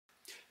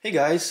Hey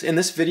guys, in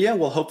this video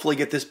we'll hopefully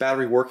get this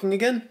battery working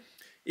again.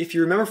 If you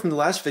remember from the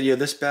last video,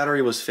 this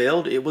battery was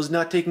failed. It was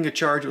not taking a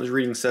charge, it was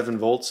reading 7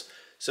 volts.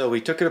 So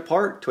we took it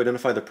apart to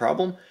identify the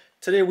problem.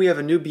 Today we have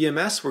a new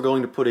BMS. We're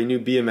going to put a new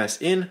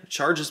BMS in,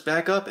 charge this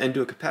back up, and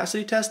do a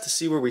capacity test to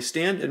see where we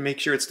stand and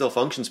make sure it still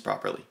functions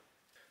properly.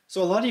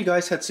 So a lot of you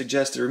guys had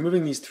suggested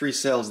removing these 3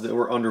 cells that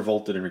were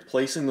undervolted and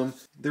replacing them.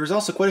 There was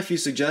also quite a few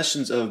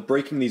suggestions of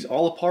breaking these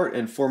all apart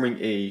and forming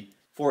a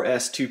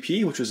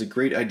 4S2P, which was a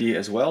great idea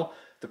as well.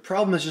 The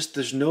problem is just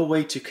there's no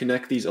way to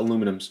connect these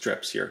aluminum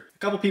strips here. A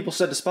couple people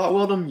said to spot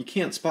weld them. You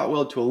can't spot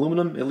weld to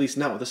aluminum, at least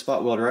not with the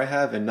spot welder I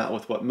have and not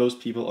with what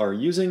most people are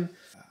using.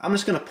 I'm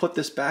just going to put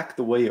this back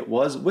the way it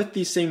was with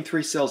these same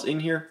 3 cells in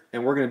here,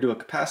 and we're going to do a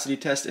capacity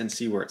test and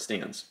see where it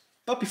stands.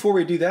 But before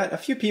we do that, a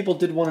few people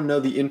did want to know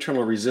the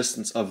internal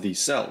resistance of these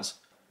cells.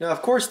 Now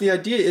of course the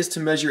idea is to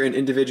measure an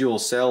individual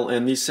cell,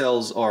 and these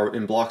cells are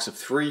in blocks of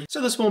 3,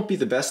 so this won't be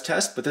the best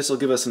test, but this will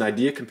give us an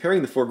idea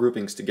comparing the 4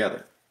 groupings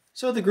together.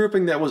 So the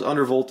grouping that was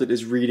undervolted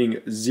is reading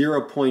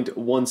 0.17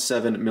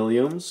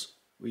 milliohms.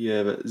 We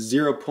have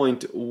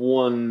 0.13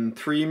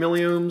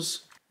 milliohms,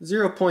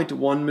 0.1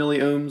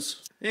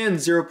 milliohms, and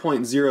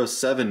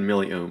 0.07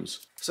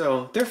 milliohms.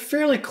 So they're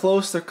fairly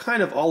close. They're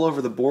kind of all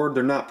over the board.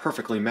 They're not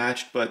perfectly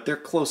matched, but they're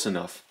close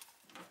enough.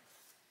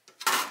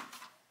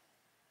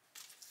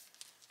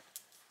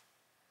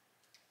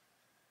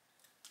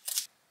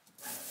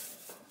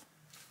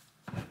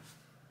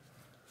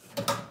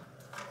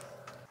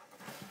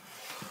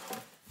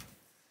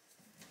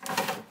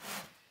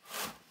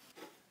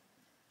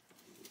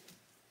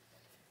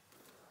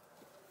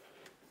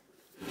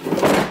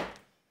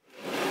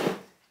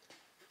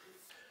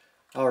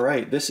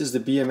 Alright, this is the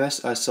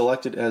BMS I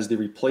selected as the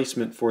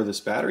replacement for this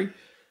battery.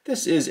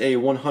 This is a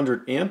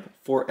 100 amp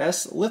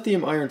 4S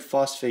lithium iron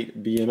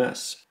phosphate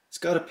BMS. It's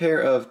got a pair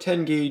of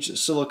 10 gauge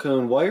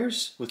silicone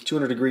wires with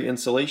 200 degree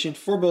insulation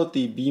for both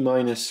the B-,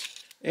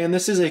 and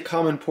this is a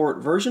common port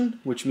version,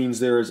 which means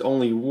there is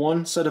only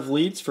one set of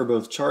leads for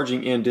both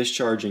charging and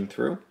discharging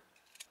through.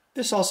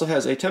 This also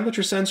has a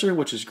temperature sensor,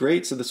 which is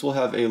great, so this will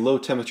have a low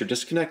temperature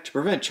disconnect to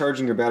prevent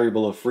charging your battery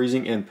below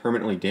freezing and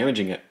permanently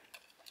damaging it.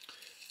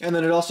 And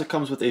then it also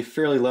comes with a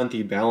fairly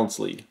lengthy balance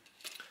lead.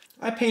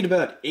 I paid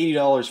about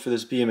 $80 for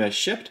this BMS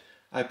shipped.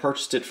 I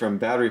purchased it from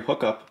Battery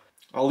Hookup.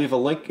 I'll leave a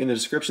link in the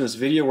description of this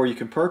video where you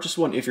can purchase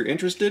one if you're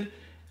interested,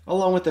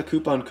 along with a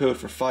coupon code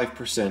for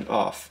 5%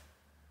 off.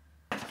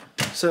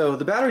 So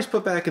the battery's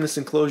put back in this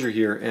enclosure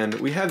here, and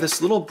we have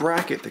this little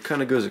bracket that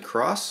kind of goes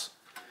across,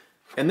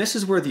 and this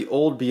is where the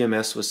old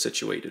BMS was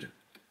situated.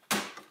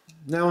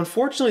 Now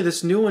unfortunately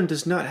this new one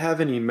does not have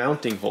any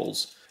mounting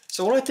holes.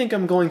 So what I think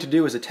I'm going to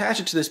do is attach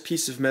it to this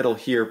piece of metal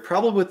here,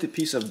 probably with a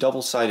piece of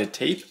double-sided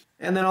tape,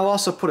 and then I'll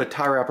also put a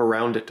tie wrap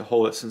around it to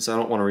hold it since I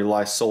don't want to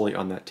rely solely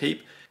on that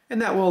tape,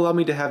 and that will allow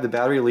me to have the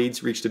battery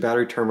leads reach the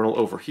battery terminal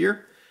over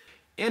here,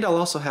 and I'll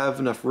also have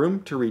enough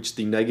room to reach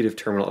the negative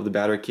terminal of the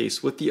battery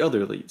case with the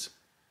other leads.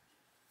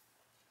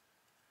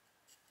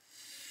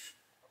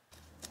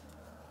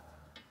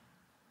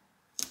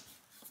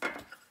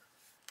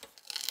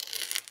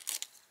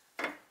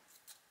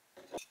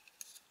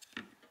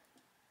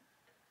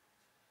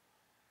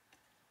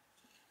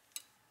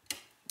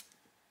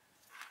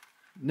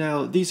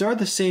 Now, these are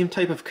the same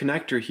type of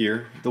connector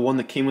here, the one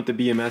that came with the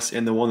BMS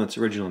and the one that's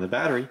original in the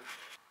battery.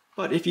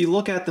 But if you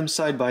look at them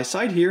side by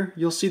side here,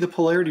 you'll see the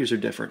polarities are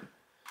different.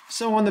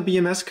 So on the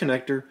BMS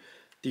connector,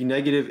 the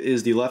negative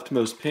is the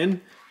leftmost pin,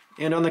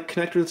 and on the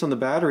connector that's on the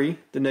battery,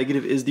 the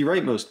negative is the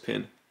rightmost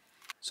pin.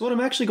 So what I'm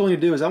actually going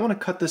to do is I want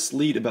to cut this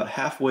lead about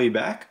halfway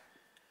back,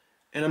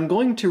 and I'm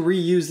going to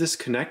reuse this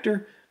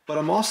connector, but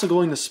I'm also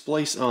going to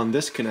splice on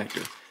this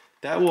connector.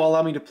 That will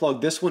allow me to plug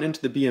this one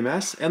into the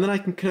BMS, and then I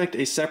can connect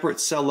a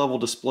separate cell level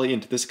display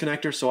into this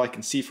connector so I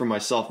can see for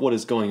myself what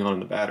is going on in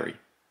the battery.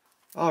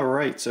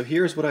 Alright, so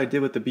here's what I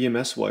did with the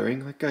BMS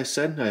wiring. Like I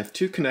said, I have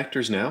 2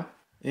 connectors now,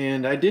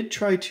 and I did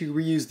try to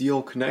reuse the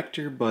old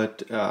connector,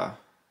 but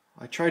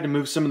I tried to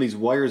move some of these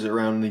wires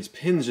around and these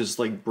pins just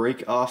like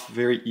break off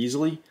very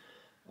easily.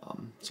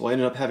 So I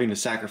ended up having to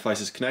sacrifice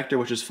this connector,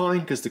 which is fine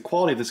because the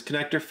quality of this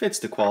connector fits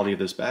the quality of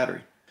this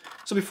battery.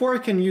 So before I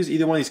can use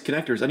either one of these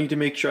connectors, I need to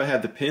make sure I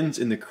have the pins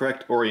in the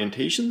correct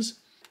orientations.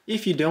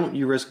 If you don't,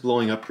 you risk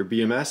blowing up your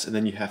BMS and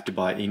then you have to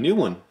buy a new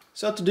one.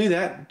 So to do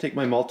that, I'll take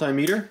my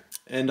multimeter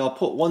and I'll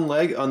put one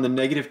leg on the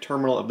negative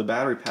terminal of the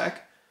battery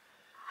pack.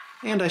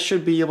 And I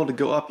should be able to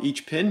go up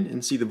each pin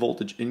and see the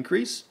voltage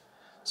increase.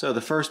 So the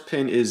first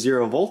pin is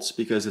 0 volts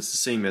because it's the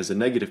same as the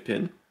negative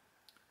pin.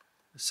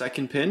 The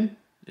second pin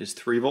is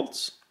 3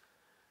 volts.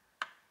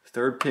 The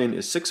third pin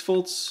is 6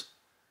 volts.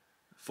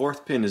 The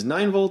fourth pin is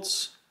 9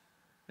 volts.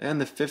 And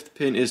the 5th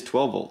pin is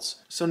 12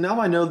 volts. So now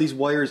I know these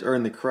wires are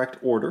in the correct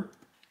order,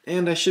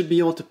 and I should be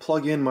able to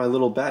plug in my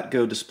little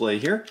BatGo display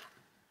here.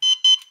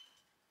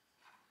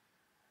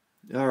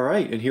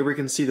 Alright, and here we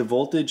can see the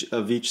voltage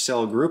of each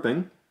cell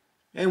grouping,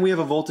 and we have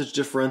a voltage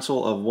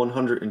differential of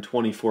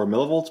 124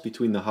 millivolts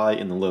between the high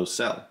and the low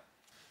cell.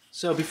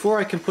 So before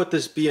I can put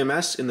this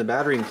BMS in the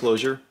battery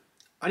enclosure,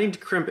 I need to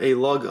crimp a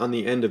lug on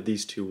the end of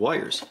these 2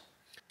 wires.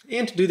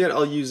 And to do that,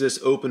 I'll use this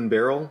open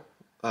barrel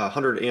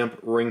 100 amp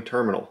ring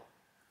terminal.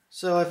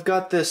 So I've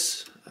got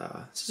this,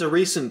 this is a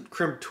recent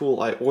crimp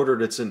tool I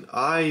ordered. It's an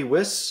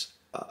IWS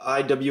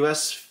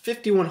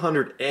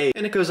 5100A,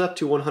 and it goes up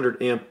to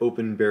 100 amp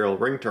open barrel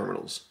ring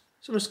terminals.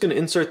 So I'm just going to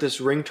insert this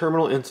ring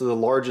terminal into the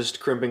largest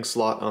crimping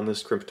slot on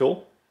this crimp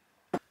tool.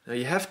 Now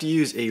you have to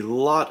use a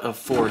lot of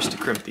force to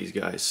crimp these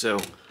guys, so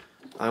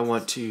I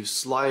want to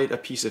slide a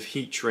piece of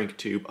heat shrink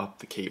tube up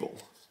the cable.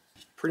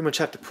 Pretty much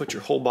have to put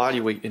your whole body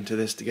weight into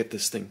this to get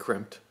this thing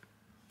crimped.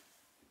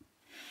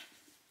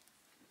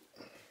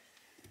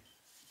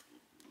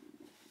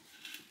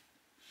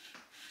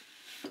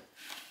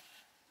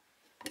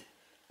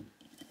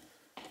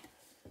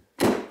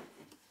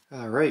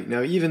 Alright,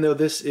 now even though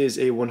this is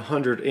a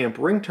 100 amp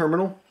ring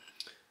terminal,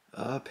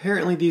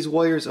 apparently these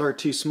wires are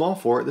too small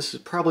for it. This is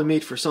probably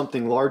made for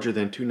something larger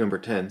than 2 number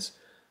 10s.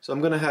 So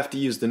I'm going to have to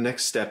use the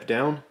next step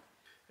down,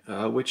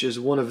 which is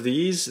one of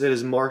these that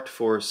is marked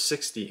for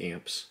 60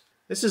 amps.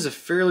 This is a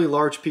fairly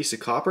large piece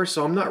of copper,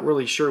 so I'm not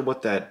really sure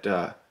what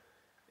that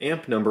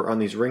amp number on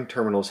these ring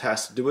terminals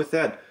has to do with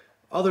that,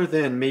 other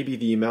than maybe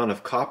the amount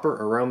of copper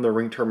around the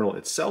ring terminal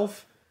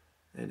itself.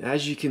 And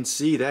as you can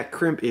see, that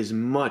crimp is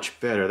much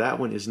better. That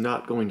one is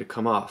not going to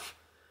come off.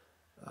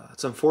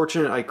 It's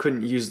unfortunate I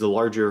couldn't use the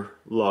larger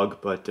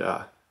lug, but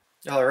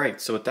alright,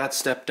 so with that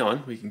step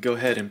done, we can go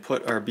ahead and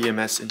put our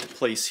BMS into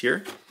place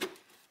here.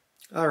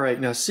 Alright,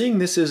 now seeing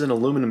this is an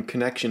aluminum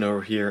connection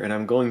over here, and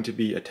I'm going to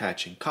be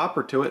attaching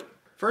copper to it,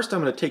 first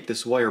I'm going to take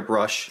this wire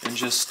brush and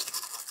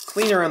just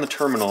clean around the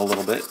terminal a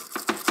little bit,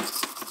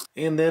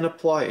 and then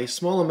apply a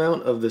small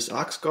amount of this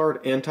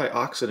oxgarde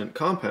antioxidant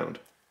compound.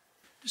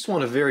 Just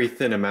want a very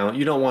thin amount.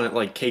 You don't want it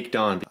like caked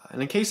on.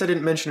 And in case I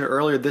didn't mention it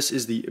earlier, this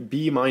is the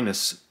B-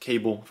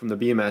 cable from the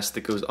BMS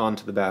that goes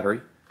onto the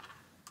battery.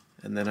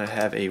 And then I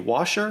have a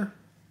washer,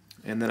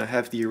 and then I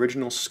have the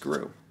original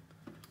screw.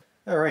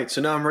 Alright, so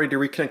now I'm ready to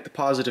reconnect the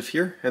positive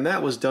here, and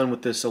that was done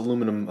with this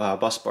aluminum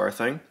bus bar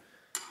thing.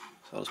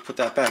 So I'll just put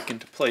that back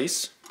into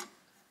place.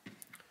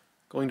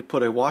 Going to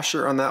put a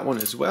washer on that one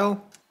as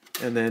well.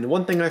 And then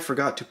one thing I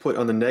forgot to put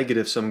on the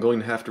negative, so I'm going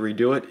to have to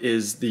redo it,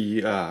 is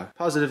the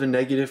positive and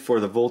negative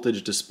for the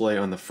voltage display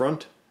on the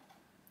front.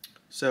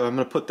 So I'm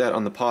going to put that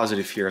on the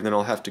positive here, and then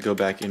I'll have to go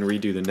back and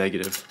redo the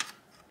negative.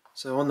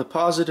 So on the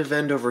positive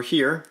end over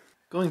here,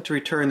 I'm going to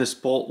return this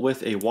bolt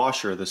with a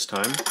washer this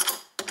time.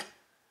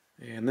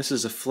 And this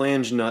is a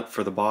flange nut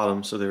for the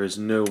bottom, so there is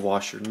no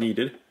washer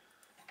needed.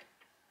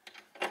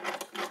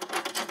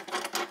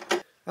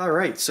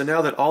 Alright, so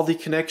now that all the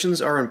connections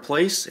are in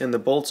place and the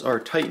bolts are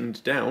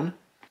tightened down,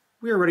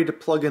 we are ready to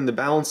plug in the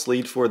balance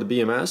lead for the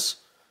BMS.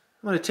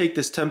 I'm going to take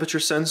this temperature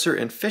sensor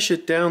and fish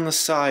it down the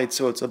side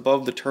so it's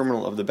above the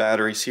terminal of the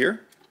batteries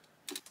here.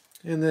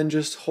 And then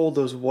just hold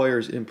those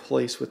wires in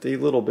place with a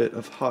little bit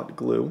of hot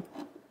glue.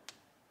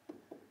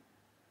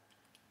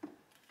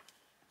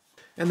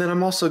 And then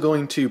I'm also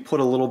going to put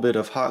a little bit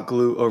of hot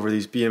glue over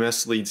these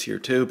BMS leads here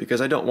too, because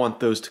I don't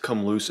want those to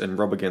come loose and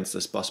rub against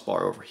this bus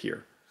bar over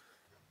here.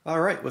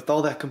 Alright, with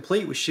all that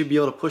complete, we should be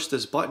able to push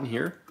this button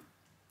here,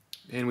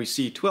 and we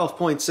see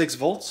 12.6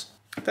 volts.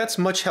 That's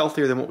much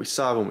healthier than what we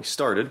saw when we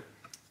started.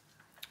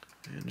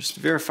 And just to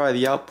verify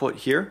the output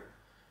here,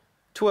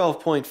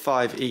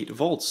 12.58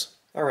 volts.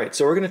 Alright,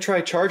 so we're going to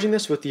try charging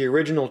this with the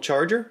original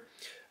charger,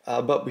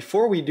 but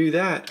before we do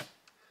that,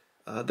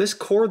 this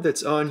cord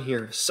that's on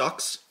here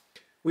sucks.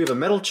 We have a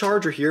metal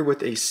charger here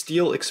with a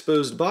steel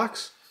exposed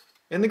box,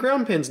 and the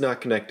ground pin's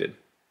not connected.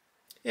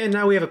 And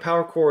now we have a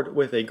power cord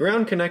with a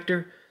ground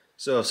connector,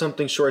 so if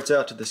something shorts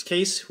out to this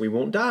case, we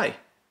won't die.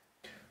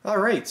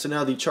 Alright, so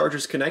now the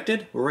charger's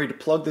connected. We're ready to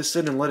plug this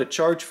in and let it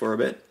charge for a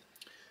bit.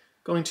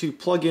 Going to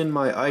plug in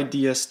my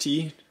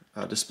IDST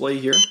display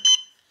here,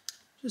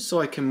 just so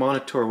I can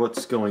monitor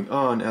what's going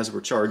on as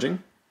we're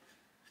charging.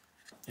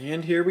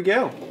 And here we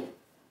go.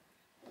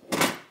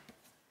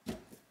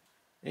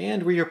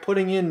 And we are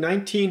putting in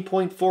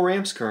 19.4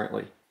 amps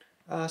currently.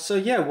 So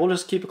yeah, we'll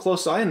just keep a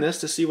close eye on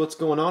this to see what's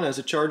going on as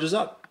it charges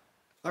up.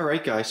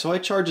 Alright guys, so I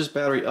charged this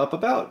battery up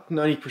about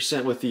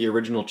 90% with the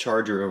original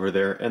charger over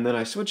there, and then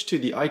I switched to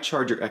the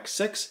iCharger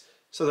X6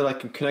 so that I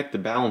can connect the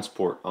balance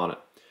port on it.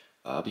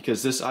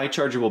 Because this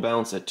iCharger will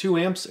balance at 2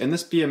 amps, and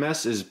this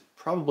BMS is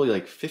probably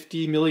like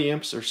 50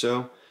 milliamps or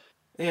so.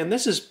 And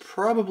this is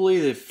probably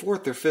the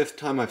 4th or 5th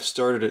time I've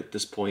started at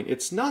this point.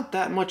 It's not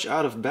that much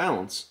out of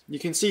balance. You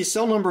can see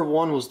cell number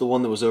 1 was the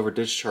one that was over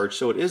discharged,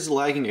 so it is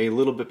lagging a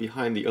little bit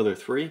behind the other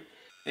 3.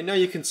 And now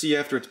you can see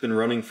after it's been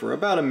running for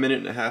about 1.5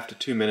 minutes to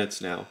 2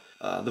 minutes now,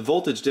 the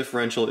voltage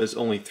differential is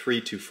only 3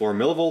 to 4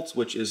 millivolts,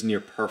 which is near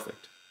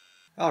perfect.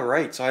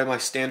 Alright, so I have my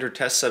standard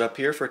test set up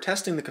here for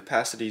testing the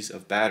capacities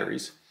of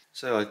batteries.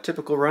 So a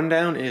typical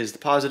rundown is the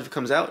positive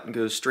comes out and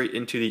goes straight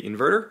into the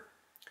inverter.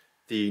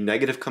 The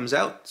negative comes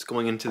out, it's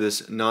going into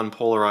this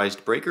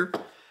non-polarized breaker.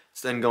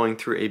 It's then going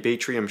through a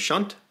Batrium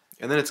shunt,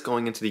 and then it's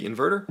going into the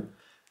inverter.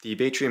 The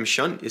Batrium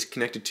shunt is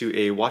connected to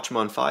a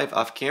Watchman 5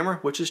 off camera,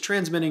 which is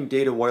transmitting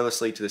data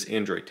wirelessly to this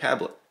Android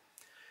tablet.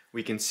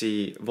 We can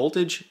see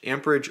voltage,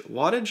 amperage,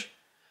 wattage.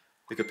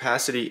 the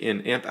capacity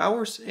in amp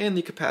hours, and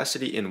the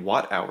capacity in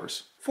watt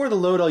hours. For the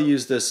load, I'll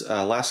use this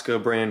Lasco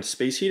brand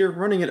space heater,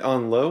 running it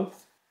on low.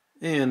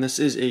 And this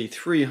is a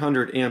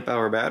 300 amp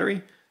hour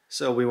battery,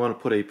 so we want to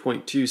put a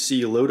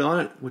 0.2C load on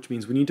it, which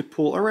means we need to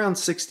pull around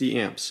 60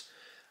 amps.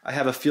 I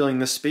have a feeling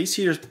this space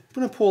heater is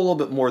going to pull a little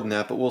bit more than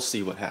that, but we'll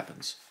see what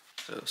happens.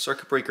 So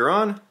circuit breaker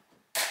on,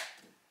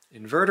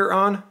 inverter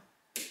on,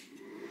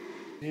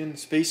 and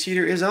space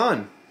heater is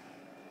on.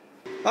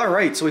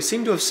 Alright, so we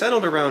seem to have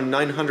settled around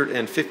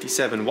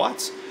 957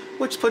 watts,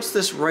 which puts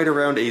this right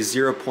around a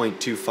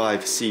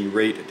 0.25C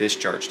rate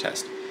discharge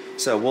test.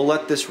 So we'll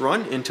let this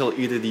run until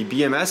either the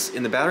BMS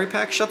in the battery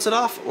pack shuts it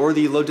off or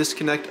the low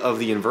disconnect of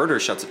the inverter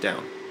shuts it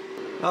down.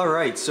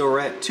 Alright, so we're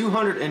at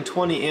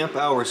 220 amp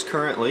hours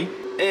currently,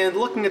 and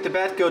looking at the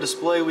Batco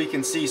display we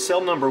can see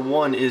cell number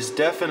 1 is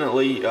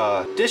definitely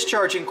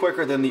discharging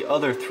quicker than the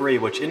other 3,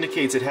 which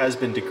indicates it has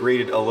been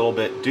degraded a little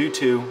bit due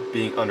to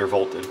being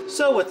undervolted.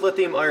 So with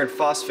lithium iron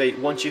phosphate,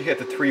 once you hit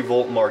the 3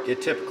 volt mark,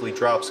 it typically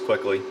drops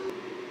quickly.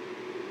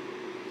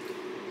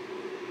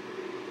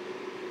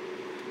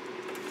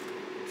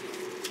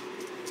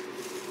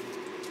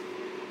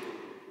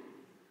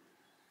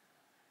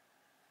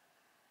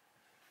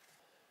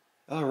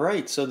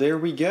 Alright, so there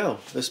we go.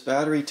 This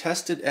battery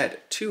tested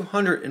at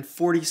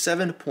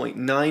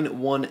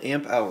 247.91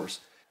 amp hours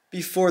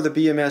before the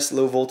BMS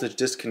low voltage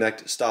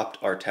disconnect stopped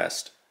our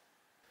test.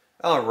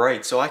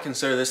 Alright, so I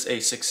consider this a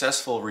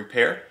successful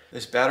repair.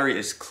 This battery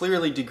is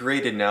clearly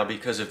degraded now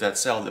because of that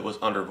cell that was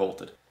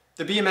undervolted.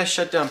 The BMS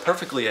shut down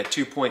perfectly at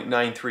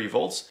 2.93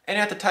 volts, and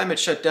at the time it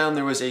shut down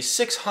there was a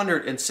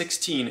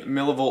 616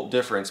 millivolt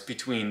difference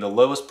between the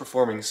lowest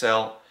performing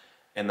cell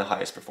and the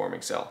highest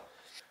performing cell.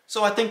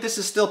 So I think this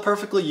is still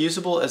perfectly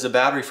usable as a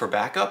battery for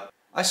backup.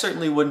 I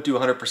certainly wouldn't do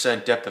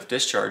 100% depth of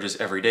discharges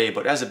every day,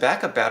 but as a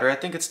backup battery I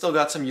think it's still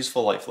got some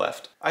useful life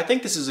left. I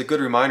think this is a good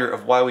reminder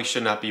of why we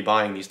should not be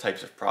buying these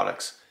types of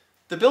products.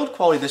 The build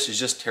quality of this is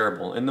just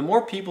terrible, and the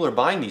more people are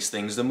buying these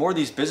things, the more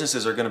these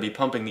businesses are going to be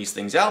pumping these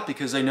things out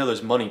because they know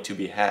there's money to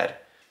be had.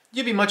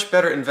 You'd be much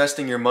better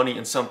investing your money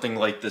in something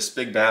like this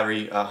big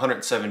battery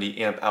 170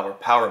 amp hour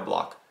power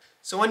block.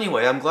 So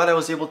anyway, I'm glad I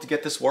was able to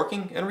get this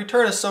working and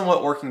return a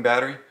somewhat working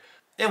battery.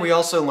 And we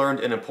also learned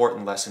an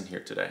important lesson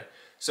here today.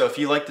 So if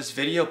you like this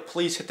video,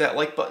 please hit that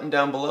like button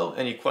down below.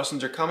 Any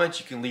questions or comments,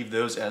 you can leave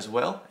those as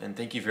well. And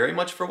thank you very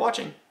much for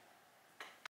watching.